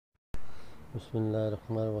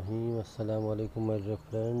Bismillahirrahmanirrahim. Assalamu alaikum, my dear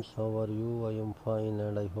friends. How are you? I am fine,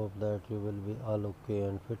 and I hope that you will be all okay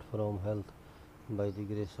and fit from health by the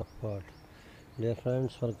grace of God. Dear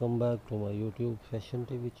friends, welcome back to my YouTube Fashion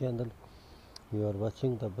TV channel. You are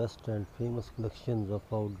watching the best and famous collections of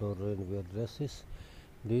outdoor rainwear dresses.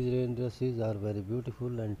 These rain dresses are very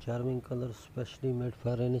beautiful and charming colors, specially made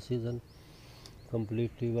for rainy season.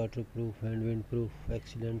 Completely waterproof and windproof,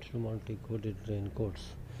 excellent romantic hooded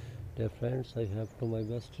raincoats. Dear friends, I have to my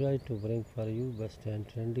best try to bring for you best and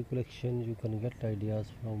trendy collection. You can get ideas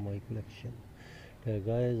from my collection. Dear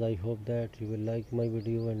guys, I hope that you will like my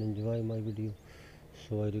video and enjoy my video.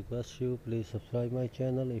 So I request you please subscribe my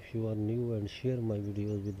channel if you are new and share my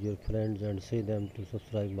videos with your friends and say them to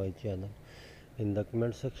subscribe my channel. In the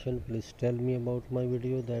comment section, please tell me about my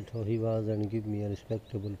video that how he was and give me a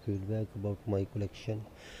respectable feedback about my collection.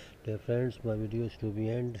 Dear friends, my video is to be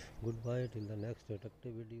end. Goodbye till the next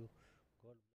detective video. God